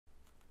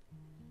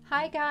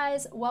Hi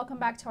guys, welcome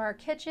back to our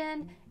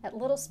kitchen at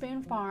Little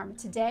Spoon Farm.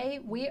 Today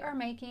we are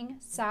making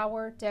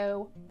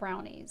sourdough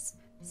brownies.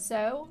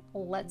 So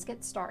let's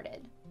get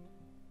started.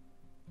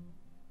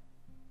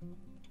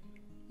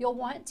 You'll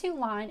want to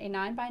line a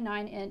 9 by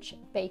 9 inch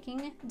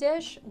baking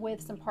dish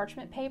with some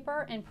parchment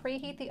paper and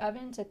preheat the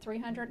oven to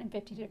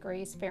 350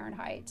 degrees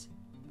Fahrenheit.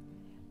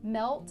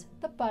 Melt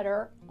the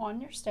butter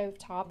on your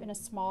stovetop in a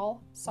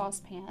small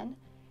saucepan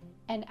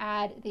and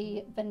add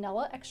the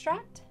vanilla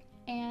extract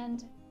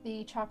and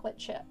the chocolate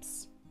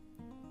chips.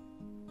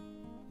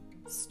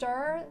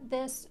 Stir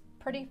this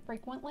pretty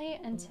frequently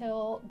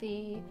until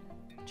the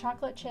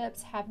chocolate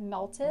chips have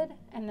melted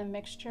and the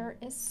mixture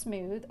is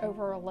smooth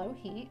over a low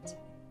heat.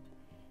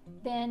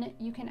 Then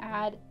you can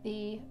add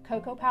the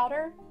cocoa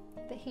powder.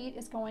 The heat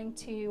is going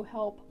to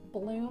help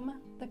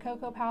bloom the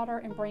cocoa powder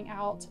and bring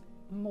out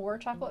more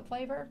chocolate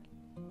flavor.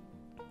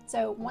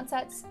 So once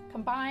that's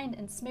combined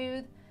and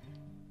smooth,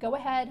 go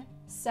ahead,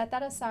 set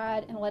that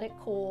aside and let it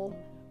cool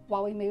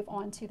while we move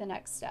on to the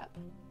next step.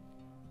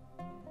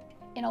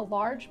 In a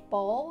large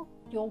bowl,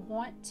 you'll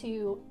want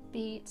to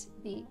beat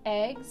the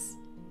eggs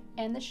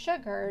and the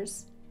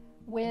sugars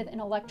with an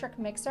electric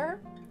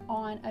mixer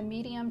on a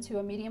medium to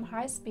a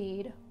medium-high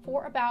speed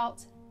for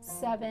about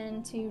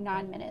 7 to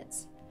 9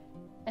 minutes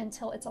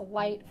until it's a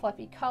light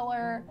fluffy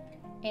color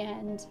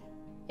and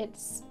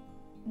it's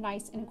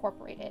nice and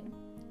incorporated.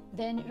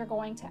 Then you're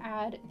going to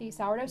add the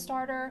sourdough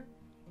starter,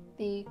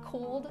 the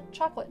cooled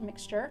chocolate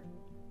mixture,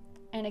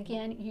 and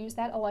again use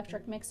that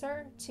electric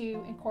mixer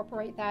to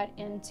incorporate that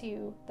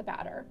into the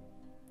batter.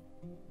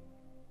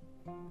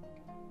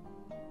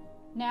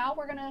 Now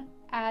we're going to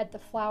add the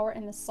flour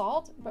and the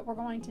salt, but we're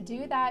going to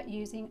do that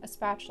using a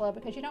spatula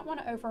because you don't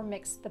want to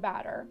overmix the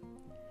batter.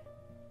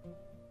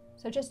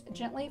 So just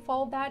gently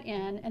fold that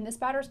in, and this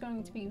batter is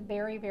going to be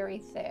very, very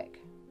thick.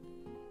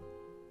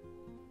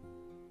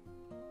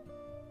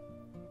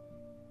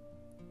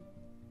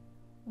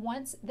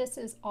 Once this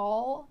is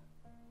all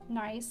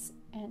nice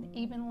and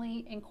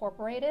evenly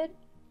incorporated,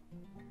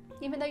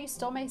 even though you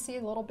still may see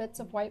little bits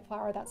of white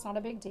flour, that's not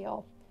a big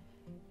deal.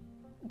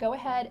 Go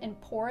ahead and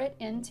pour it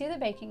into the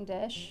baking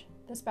dish.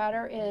 This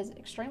batter is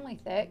extremely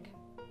thick.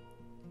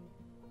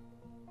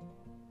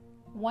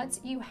 Once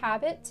you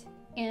have it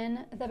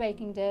in the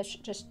baking dish,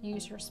 just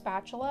use your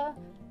spatula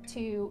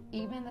to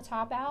even the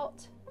top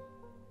out.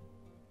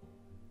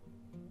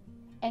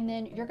 And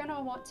then you're going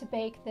to want to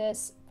bake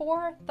this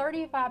for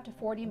 35 to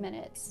 40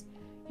 minutes.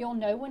 You'll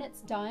know when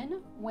it's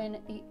done when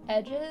the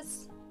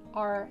edges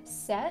are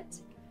set,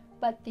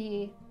 but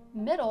the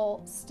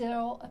middle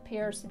still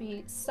appears to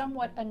be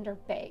somewhat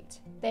underbaked.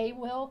 They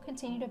will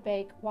continue to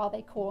bake while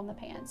they cool in the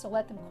pan. So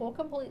let them cool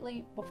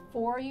completely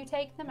before you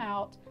take them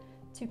out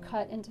to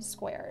cut into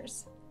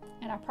squares.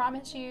 And I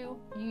promise you,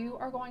 you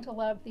are going to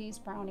love these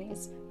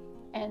brownies,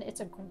 and it's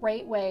a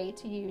great way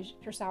to use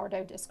your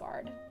sourdough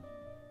discard.